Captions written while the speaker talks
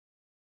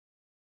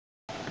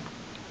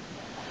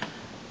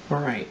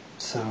Alright,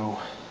 so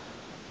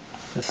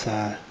this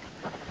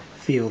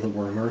field that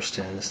we're immersed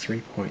in is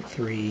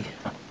 3.3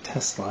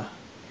 Tesla,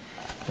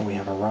 and we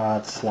have a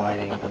rod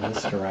sliding in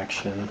this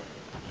direction,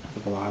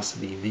 the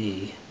velocity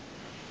v,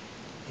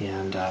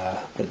 and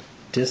the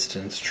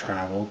distance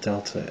traveled,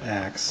 delta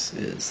x,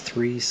 is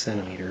 3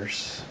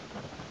 centimeters,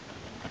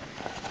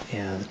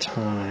 and the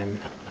time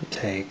it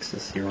takes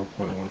is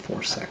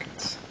 0.14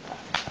 seconds.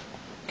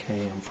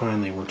 Okay, and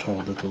finally we're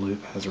told that the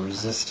loop has a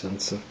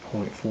resistance of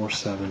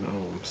 0.47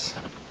 ohms.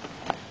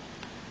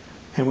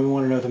 And we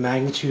want to know the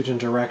magnitude and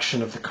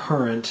direction of the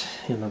current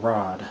in the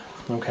rod.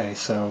 Okay,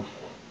 so,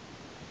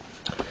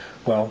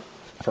 well,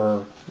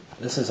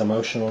 this is a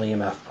motional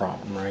EMF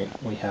problem, right?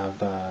 We have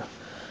that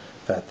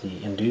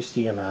the induced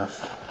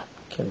EMF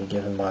can be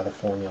given by the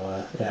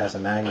formula. It has a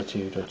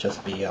magnitude of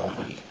just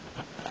BLV.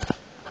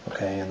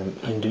 Okay, and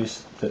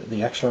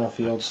the external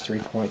field is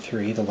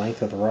 3.3, the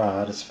length of the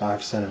rod is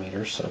 5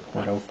 centimeters, so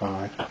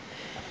 0.05.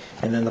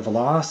 And then the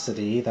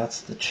velocity,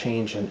 that's the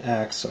change in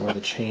x, or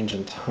the change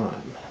in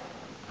time.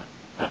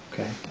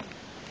 Okay.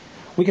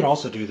 We could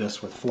also do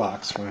this with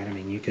flux, right? I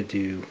mean, you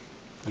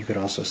could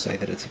also say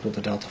that it's equal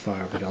to delta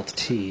phi over delta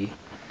t,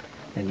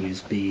 and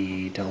use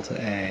b delta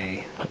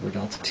a over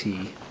delta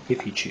t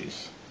if you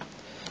choose.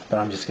 But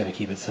I'm just going to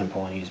keep it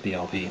simple and use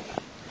BLV.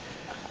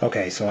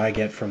 Okay, so I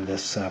get from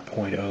this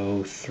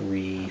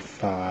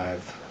 0.035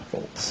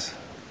 volts.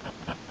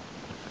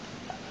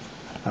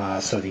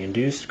 So the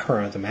induced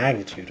current, the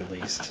magnitude at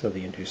least of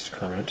the induced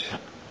current,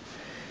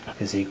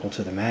 is equal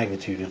to the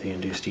magnitude of the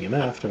induced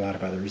EMF divided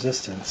by the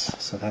resistance.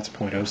 So that's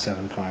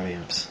 0.075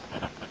 amps.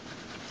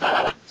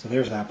 So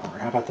there's that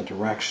part. How about the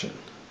direction?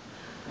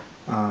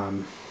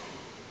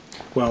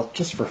 Well,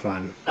 just for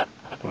fun,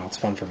 well, it's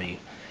fun for me.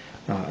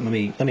 Let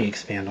me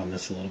expand on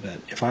this a little bit.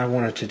 If I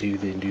wanted to do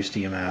the induced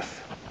EMF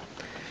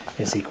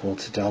is equal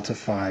to delta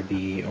phi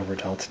b over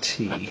delta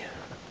t,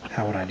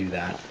 how would I do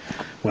that?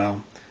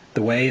 Well,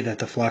 the way that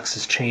the flux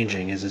is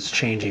changing is it's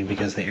changing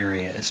because the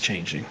area is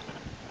changing.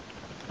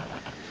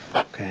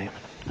 Okay,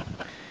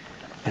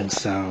 and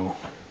so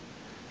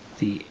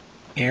the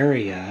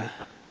area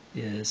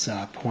is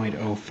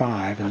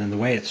 0.05, and then the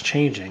way it's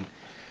changing,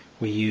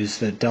 we use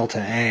that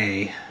delta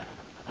A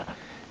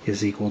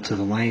is equal to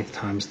the length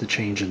times the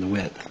change in the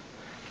width.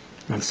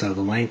 And so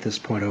the length is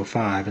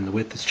 0.05, and the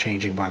width is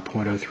changing by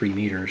 0.03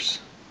 meters,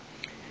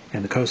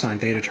 and the cosine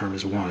theta term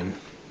is 1,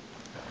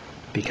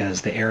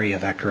 because the area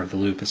vector of the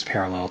loop is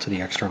parallel to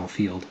the external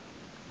field.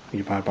 We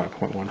divide by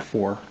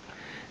 0.14,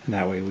 and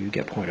that way we would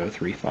get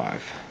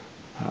 0.035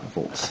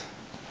 volts.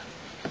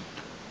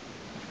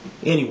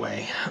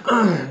 Anyway,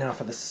 now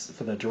for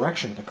the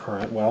direction of the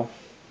current, well,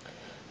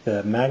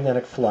 the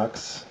magnetic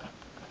flux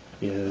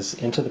is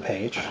into the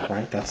page,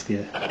 right? That's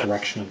the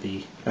direction of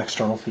the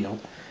external field,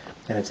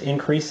 and it's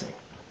increasing.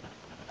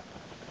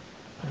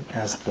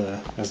 As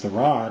the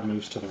rod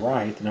moves to the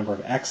right, the number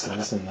of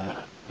x's in the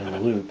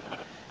loop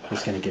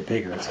is going to get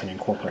bigger. It's going to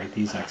incorporate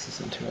these x's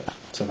into it,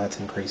 so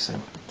that's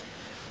increasing.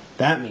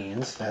 That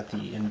means that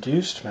the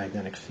induced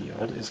magnetic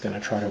field is going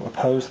to try to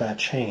oppose that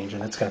change,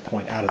 and it's going to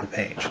point out of the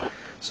page.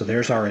 So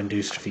there's our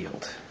induced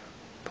field,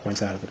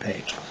 points out of the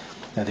page.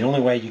 Now the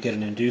only way you get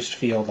an induced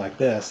field like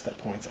this that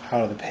points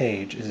out of the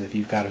page is if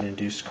you've got an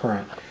induced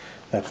current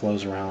that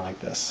flows around like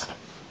this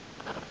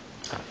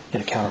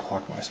in a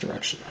counterclockwise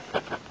direction.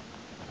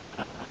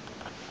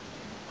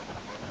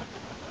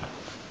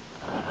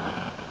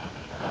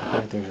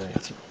 Right, there's your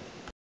answer.